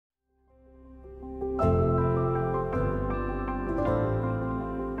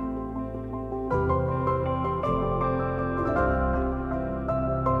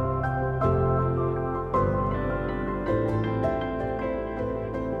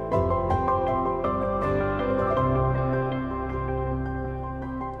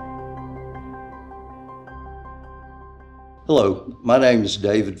Hello, my name is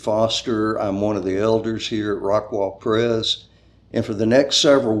David Foster. I'm one of the elders here at Rockwall Pres, and for the next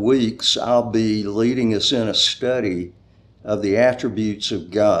several weeks I'll be leading us in a study of the attributes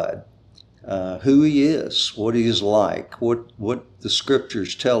of God, who He is, what He is like, what the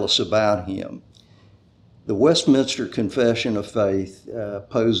Scriptures tell us about Him. The Westminster Confession of Faith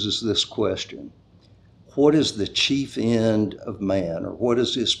poses this question: what is the chief end of man, or what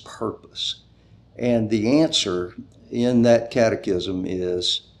is his purpose? And the answer in that catechism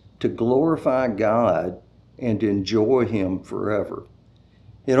is to glorify God and enjoy Him forever.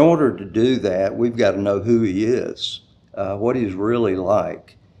 In order to do that, we've got to know who He is, what He's really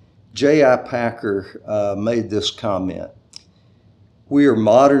like. J.I. Packer made this comment: "We are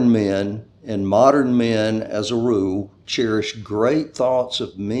modern men, and modern men, as a rule, cherish great thoughts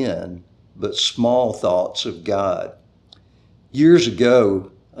of men, but small thoughts of God." Years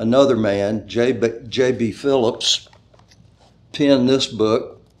ago, another man, J.B. Phillips, penned this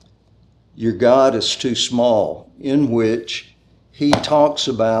book, "Your God is Too Small," in which he talks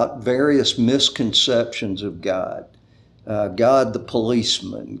about various misconceptions of God. God the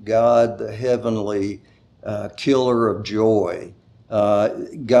policeman, God the heavenly killer of joy,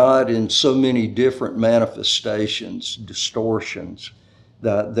 God in so many different manifestations, distortions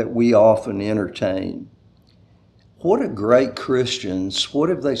that we often entertain. What have great Christians, what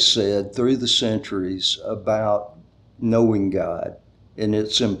have they said through the centuries about knowing God and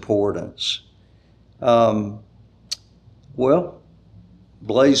its importance? Well,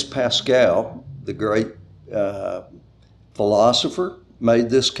 Blaise Pascal, the great philosopher, made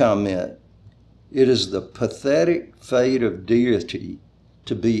this comment: "It is the pathetic fate of deity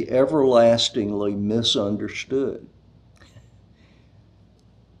to be everlastingly misunderstood."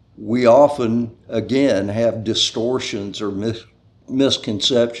 We often, again, have distortions or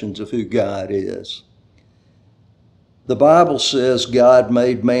misconceptions of who God is. The Bible says God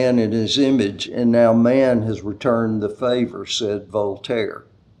made man in His image, and now man has returned the favor, said Voltaire.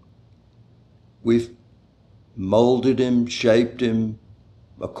 We've molded him, shaped him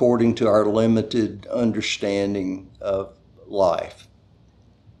according to our limited understanding of life.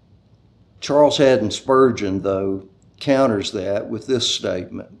 Charles Haddon Spurgeon, though, counters that with this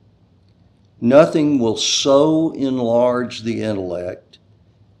statement: "Nothing will so enlarge the intellect,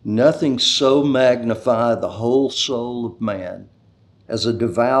 nothing so magnify the whole soul of man, as a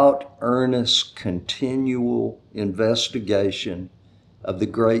devout, earnest, continual investigation of the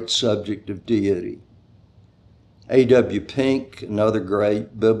great subject of deity." A.W. Pink, another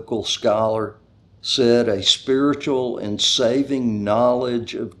great biblical scholar, said, "A spiritual and saving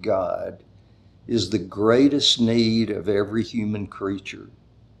knowledge of God is the greatest need of every human creature."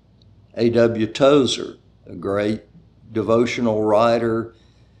 A.W. Tozer, a great devotional writer,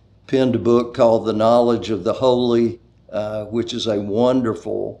 penned a book called The Knowledge of the Holy, which is a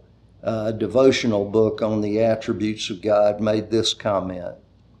wonderful devotional book on the attributes of God, made this comment: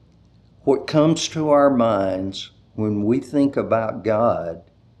 "What comes to our minds when we think about God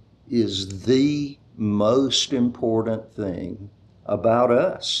is the most important thing about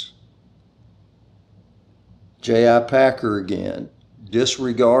us." J.I. Packer again: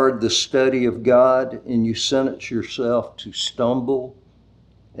 "Disregard the study of God, and you sentence yourself to stumble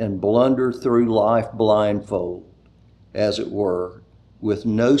and blunder through life blindfold, as it were, with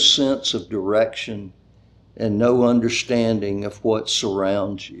no sense of direction and no understanding of what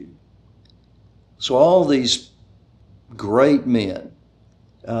surrounds you." So all these great men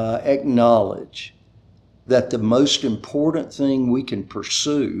acknowledge that the most important thing we can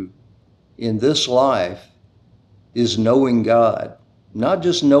pursue in this life is knowing God. Not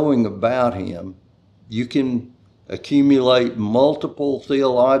just knowing about Him. You can accumulate multiple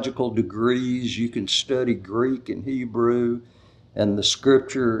theological degrees, you can study Greek and Hebrew and the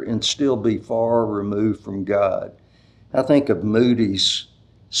Scripture and still be far removed from God. I think of Moody's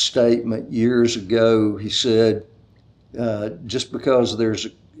statement years ago. He said, just because there's,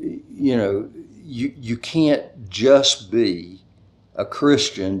 you can't just be a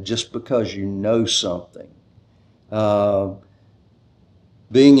Christian just because you know something.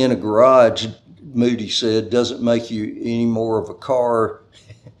 Being in a garage, Moody said, doesn't make you any more of a car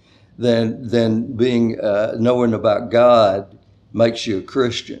than being knowing about God makes you a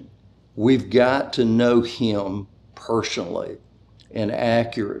Christian. We've got to know Him personally and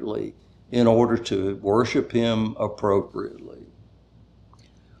accurately in order to worship Him appropriately.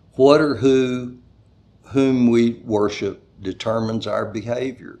 What or whom we worship determines our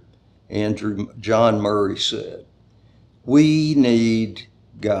behavior. John Murray said, "We need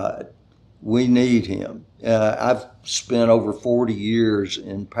God. We need Him." I've spent over 40 years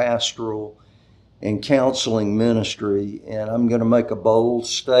in pastoral and counseling ministry, and I'm going to make a bold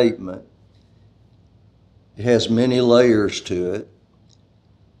statement. It has many layers to it,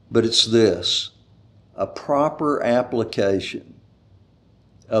 but it's this: a proper application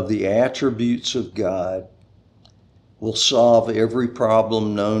of the attributes of God will solve every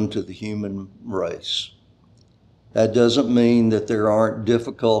problem known to the human race. That doesn't mean that there aren't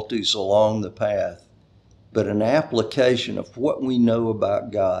difficulties along the path, but an application of what we know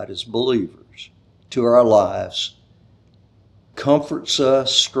about God as believers to our lives comforts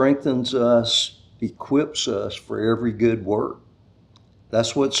us, strengthens us, equips us for every good work.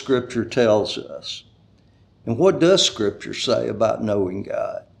 That's what Scripture tells us. And what does Scripture say about knowing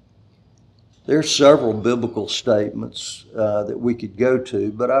God? There are several biblical statements that we could go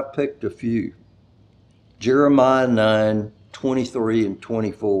to, but I picked a few. Jeremiah 9:23 and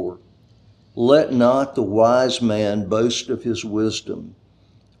 24. Let not the wise man boast of his wisdom,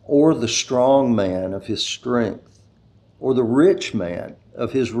 or the strong man of his strength, or the rich man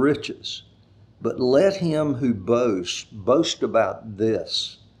of his riches. But let him who boasts boast about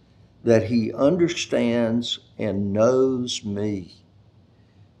this, that he understands and knows me,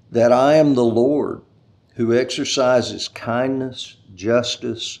 that I am the Lord, who exercises kindness,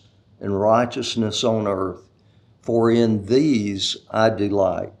 justice, and righteousness on earth, for in these I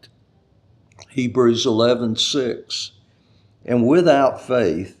delight. Hebrews 11:6. And without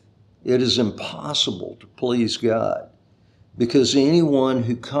faith, it is impossible to please God, because anyone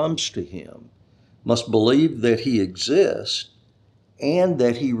who comes to him must believe that he exists and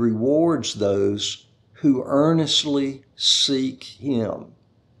that he rewards those who earnestly seek him.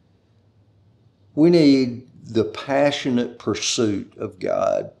 We need the passionate pursuit of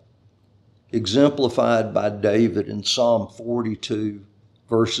God, exemplified by David in Psalm 42,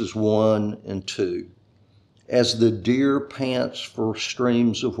 verses 1 and 2. As the deer pants for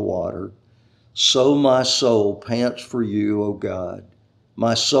streams of water, so my soul pants for you, O God.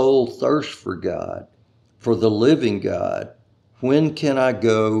 My soul thirsts for God, for the living God. When can I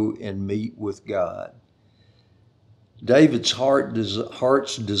go and meet with God? David's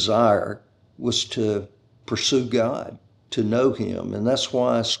heart's desire was to pursue God, to know him. And that's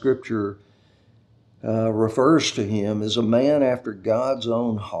why Scripture refers to him as a man after God's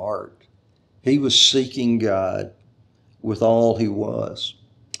own heart. He was seeking God with all he was.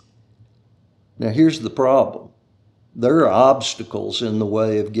 Now, here's the problem. There are obstacles in the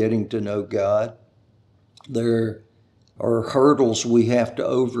way of getting to know God. There are hurdles we have to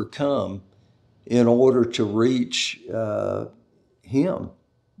overcome in order to reach him,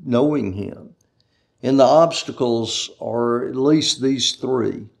 knowing him. And the obstacles are at least these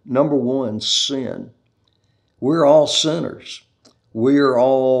three. Number one, sin. We're all sinners. We are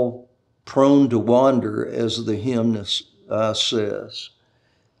all prone to wander, as the hymn says.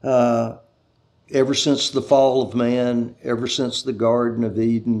 Ever since the fall of man, ever since the Garden of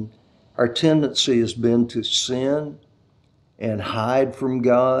Eden, our tendency has been to sin and hide from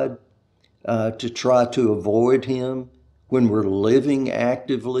God, to try to avoid him. When we're living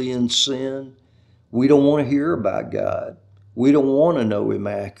actively in sin, we don't want to hear about God. We don't want to know him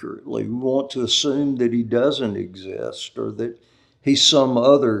accurately. We want to assume that he doesn't exist, or that he's some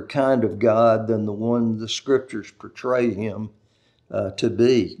other kind of God than the one the Scriptures portray him to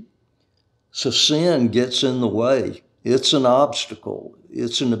be. So sin gets in the way. It's an obstacle.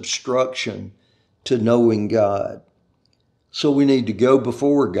 It's an obstruction to knowing God. So we need to go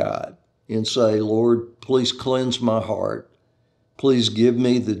before God and say, Lord, please cleanse my heart. Please give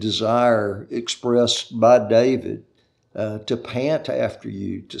me the desire expressed by David to pant after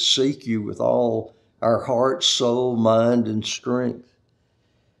you, to seek you with all our heart, soul, mind, and strength.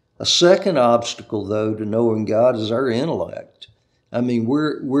 A second obstacle, though, to knowing God is our intellect. I mean,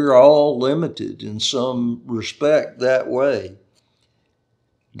 we're all limited in some respect that way.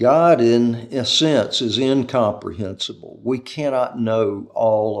 God, in a sense, is incomprehensible. We cannot know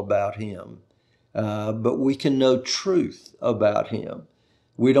all about him, but we can know truth about him.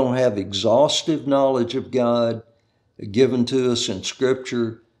 We don't have exhaustive knowledge of God given to us in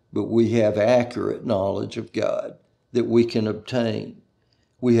Scripture, but we have accurate knowledge of God that we can obtain.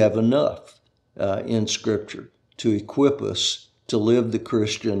 We have enough in Scripture to equip us to live the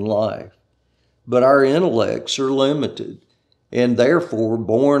Christian life. But our intellects are limited, and therefore,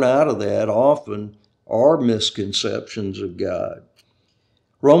 born out of that often are misconceptions of God.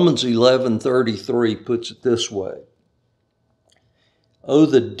 Romans 11:33 puts it this way: Oh,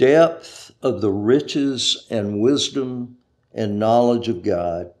 the depth of the riches and wisdom and knowledge of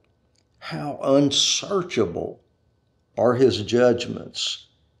God! How unsearchable are his judgments,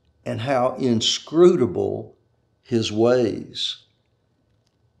 and how inscrutable his ways.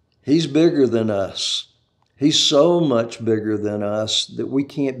 He's bigger than us. He's so much bigger than us that we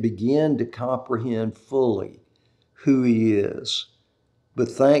can't begin to comprehend fully who he is. But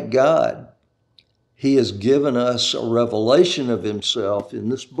thank God, he has given us a revelation of himself in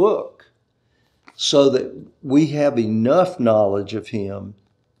this book so that we have enough knowledge of him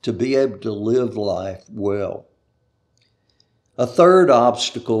to be able to live life well. A third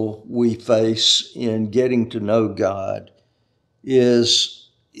obstacle we face in getting to know God is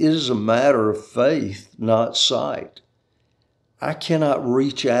a matter of faith, not sight. I cannot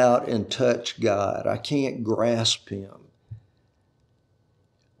reach out and touch God. I can't grasp him.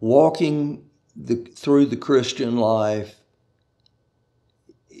 Walking through the Christian life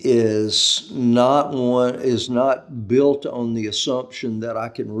is not built on the assumption that I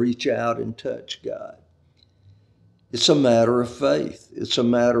can reach out and touch God. It's a matter of faith. It's a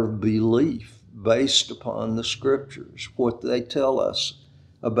matter of belief based upon the scriptures, what they tell us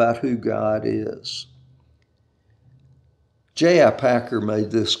about who God is. J.I. Packer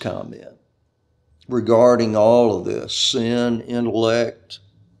made this comment regarding all of this: sin, intellect,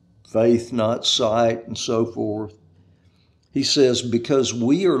 faith, not sight, and so forth. He says, because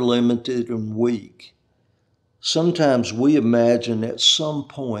we are limited and weak, sometimes we imagine at some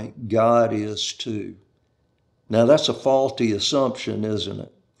point God is too. Now that's a faulty assumption, isn't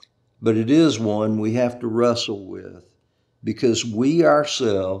it? But it is one we have to wrestle with, because we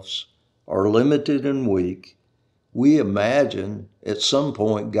ourselves are limited and weak. We imagine at some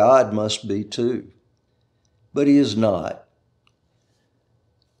point God must be too, but he is not.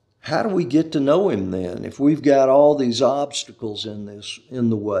 How do we get to know him then? If we've got all these obstacles in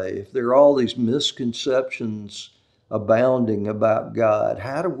the way, if there are all these misconceptions abounding about God,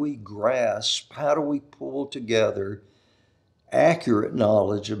 how do we grasp, how do we pull together accurate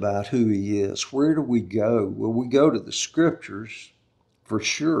knowledge about who he is? Where do we go? Well, we go to the scriptures for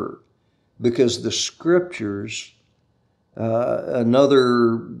sure, because the scriptures,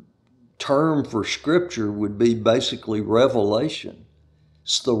 another term for scripture would be basically revelation.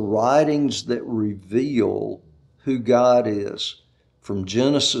 It's the writings that reveal who God is, from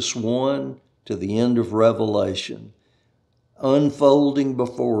Genesis 1 to the end of Revelation. Unfolding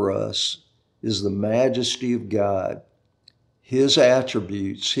before us is the majesty of God, his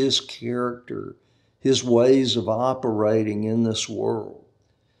attributes, his character, his ways of operating in this world.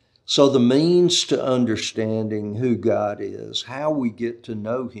 So the means to understanding who God is, how we get to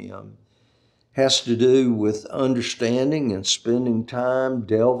know him, has to do with understanding and spending time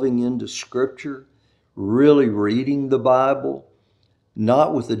delving into scripture, really reading the Bible,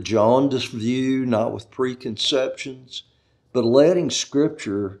 not with a jaundiced view, not with preconceptions, but letting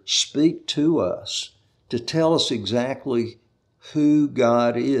scripture speak to us to tell us exactly who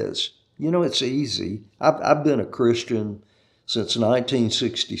God is. You know, it's easy. I've been a Christian since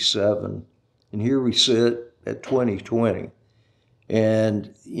 1967, and here we sit at 2020.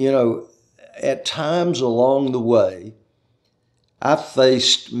 And, you know, at times along the way, I've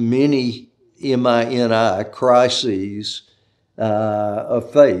faced many MINI crises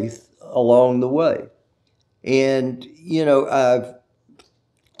of faith along the way. And, you know, I've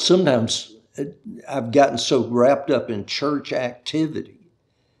gotten so wrapped up in church activity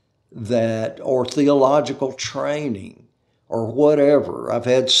or theological training or whatever. I've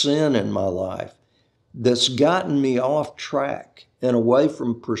had sin in my life that's gotten me off track and away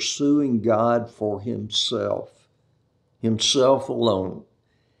from pursuing God for himself alone.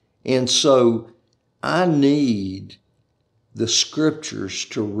 And so I need the scriptures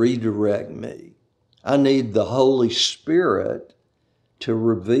to redirect me. I need the Holy Spirit to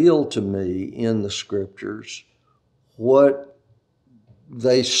reveal to me in the scriptures what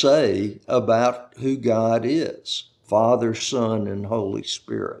they say about who God is, Father, Son, and Holy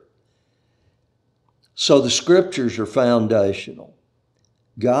Spirit. So the scriptures are foundational.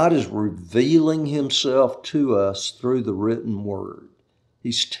 God is revealing himself to us through the written word.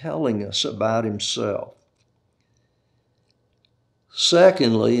 He's telling us about himself.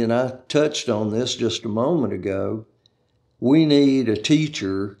 Secondly, and I touched on this just a moment ago, we need a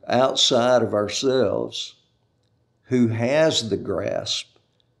teacher outside of ourselves who has the grasp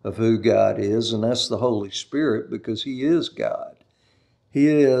of who God is, and that's the Holy Spirit, because he is God. He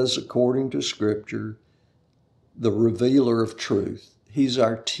is, according to Scripture, the revealer of truth. He's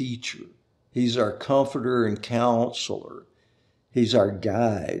our teacher. He's our comforter and counselor. He's our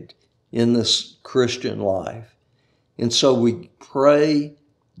guide in this Christian life. And so we pray,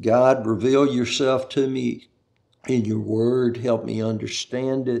 God, reveal yourself to me in your word. Help me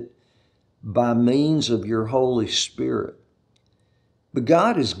understand it by means of your Holy Spirit. But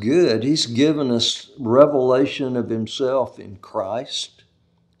God is good. He's given us revelation of himself in Christ.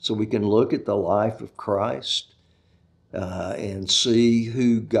 so we can look at the life of Christ and see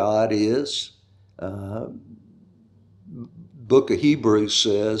who God is. Book of Hebrews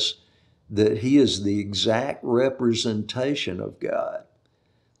says that he is the exact representation of God.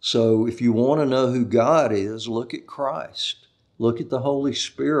 So if you want to know who God is, look at Christ. Look at the Holy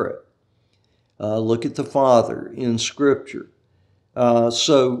Spirit. Look at the Father in Scripture.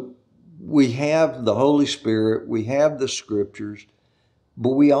 So we have the Holy Spirit, we have the Scriptures,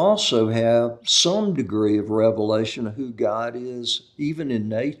 but we also have some degree of revelation of who God is, even in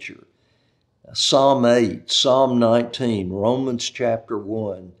nature. Psalm 8, Psalm 19, Romans chapter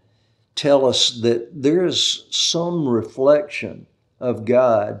 1 tell us that there is some reflection of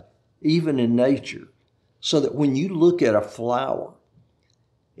God even in nature. So that when you look at a flower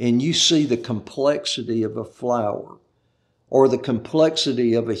and you see the complexity of a flower or the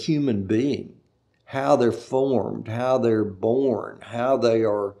complexity of a human being, how they're formed, how they're born, how they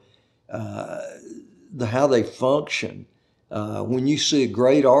are, how they function. When you see a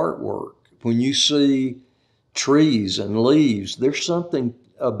great artwork, when you see trees and leaves, there's something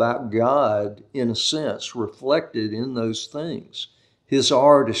about God, in a sense, reflected in those things. His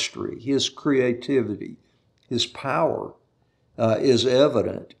artistry, his creativity, his power is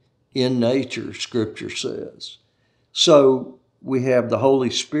evident in nature, Scripture says. So we have the Holy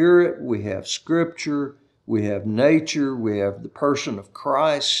Spirit, we have Scripture, we have nature, we have the person of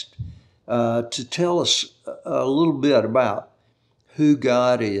Christ to tell us a little bit about who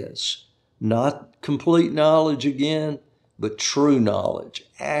God is. Not complete knowledge again, but true knowledge,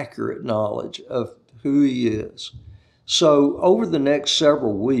 accurate knowledge of who he is. So over the next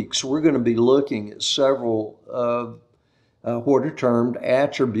several weeks, we're going to be looking at several of what are termed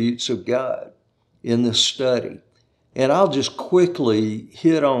attributes of God in this study. And I'll just quickly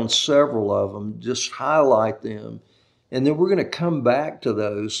hit on several of them, just highlight them, and then we're going to come back to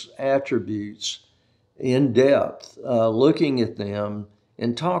those attributes in depth, looking at them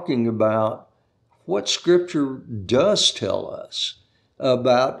and talking about what Scripture does tell us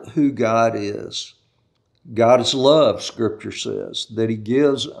about who God is. God is love, Scripture says, that he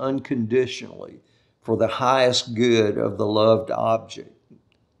gives unconditionally for the highest good of the loved object.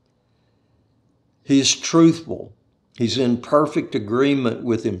 He is truthful. He's in perfect agreement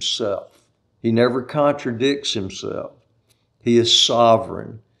with himself. He never contradicts himself. He is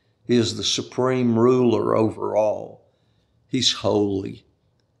sovereign. He is the supreme ruler over all. He's holy.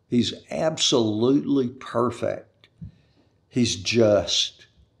 He's absolutely perfect. He's just.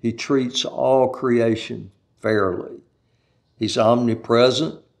 He treats all creation fairly. He's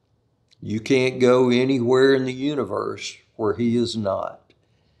omnipresent. You can't go anywhere in the universe where he is not.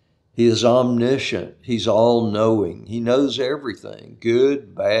 He is omniscient. He's all-knowing. He knows everything,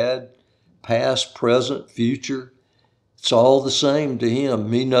 good, bad, past, present, future. It's all the same to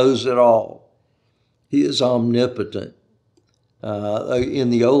him. He knows it all. He is omnipotent. In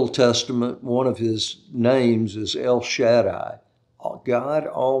the Old Testament, one of his names is El Shaddai, God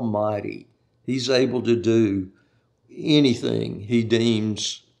Almighty. He's able to do anything he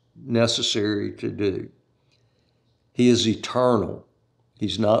deems necessary to do. He is eternal.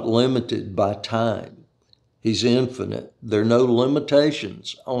 He's not limited by time. He's infinite. There are no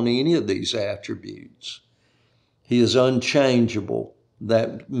limitations on any of these attributes. He is unchangeable.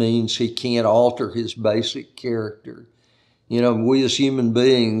 That means he can't alter his basic character. You know, we as human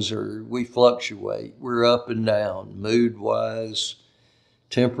beings we fluctuate. We're up and down, mood-wise,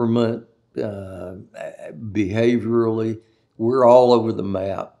 temperament, behaviorally. We're all over the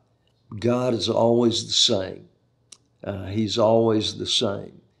map. God is always the same. He's always the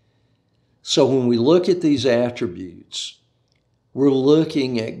same. So when we look at these attributes, we're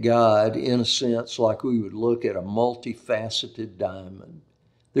looking at God in a sense like we would look at a multifaceted diamond.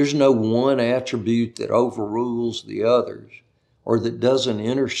 There's no one attribute that overrules the others or that doesn't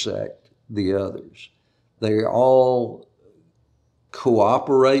intersect the others. They all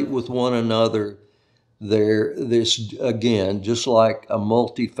cooperate with one another. They're this, again, just like a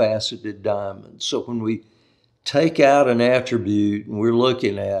multifaceted diamond. So when we take out an attribute and we're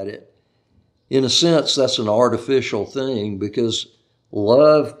looking at it, in a sense, that's an artificial thing because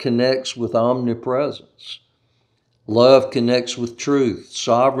love connects with omnipresence. Love connects with truth.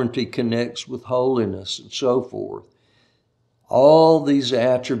 Sovereignty connects with holiness and so forth. All these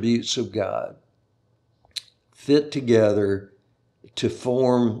attributes of God fit together to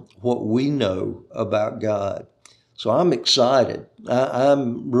form what we know about God. So I'm excited.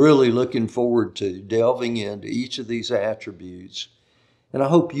 I'm really looking forward to delving into each of these attributes, and I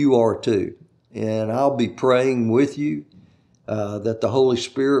hope you are too. And I'll be praying with you that the Holy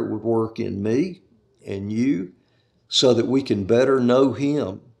Spirit would work in me and you so that we can better know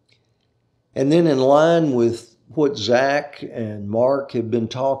him And then in line with what Zach and Mark have been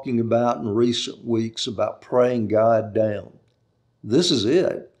talking about in recent weeks about praying God down, this is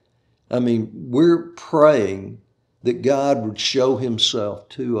it. I mean, we're praying that God would show himself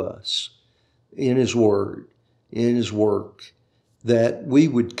to us in his word, in his work, that we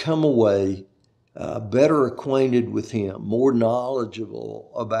would come away better acquainted with him, more knowledgeable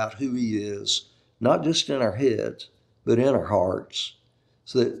about who he is, not just in our heads, but in our hearts,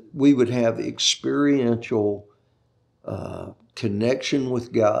 so that we would have experiential connection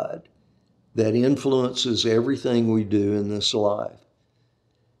with God that influences everything we do in this life.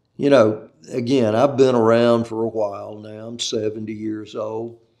 You know, again, I've been around for a while now. I'm 70 years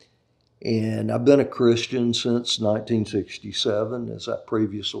old, and I've been a Christian since 1967, as I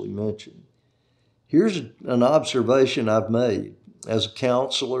previously mentioned. Here's an observation I've made as a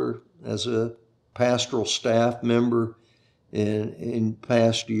counselor, as a pastoral staff member in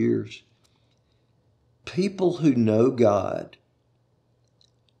past years. People who know God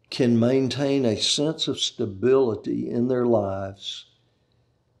can maintain a sense of stability in their lives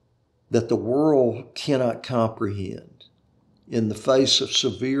that the world cannot comprehend in the face of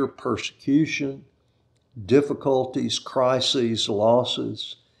severe persecution, difficulties, crises,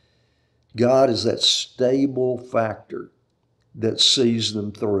 losses. God is that stable factor that sees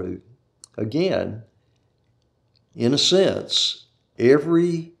them through. Again, in a sense,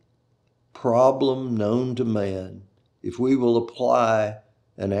 every problem known to man, if we will apply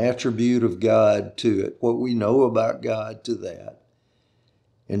an attribute of God to it, what we know about God to that,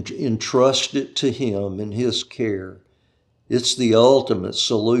 and entrust it to him in his care, it's the ultimate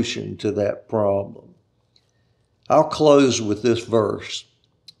solution to that problem. I'll close with this verse.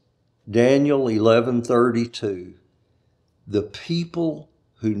 Daniel 11:32, the people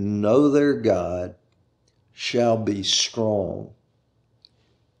who know their God shall be strong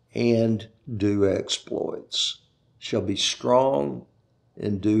and do exploits. Shall be strong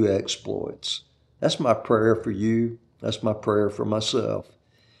and do exploits. That's my prayer for you. That's my prayer for myself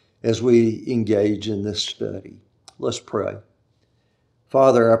as we engage in this study. Let's pray.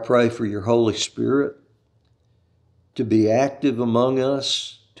 Father, I pray for your Holy Spirit to be active among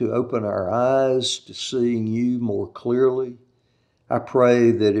us, to open our eyes to seeing you more clearly. I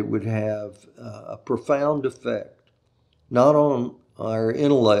pray that it would have a profound effect, not on our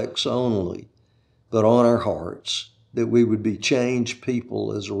intellects only, but on our hearts, that we would be changed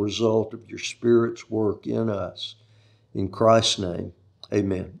people as a result of your Spirit's work in us. In Christ's name,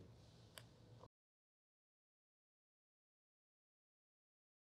 amen.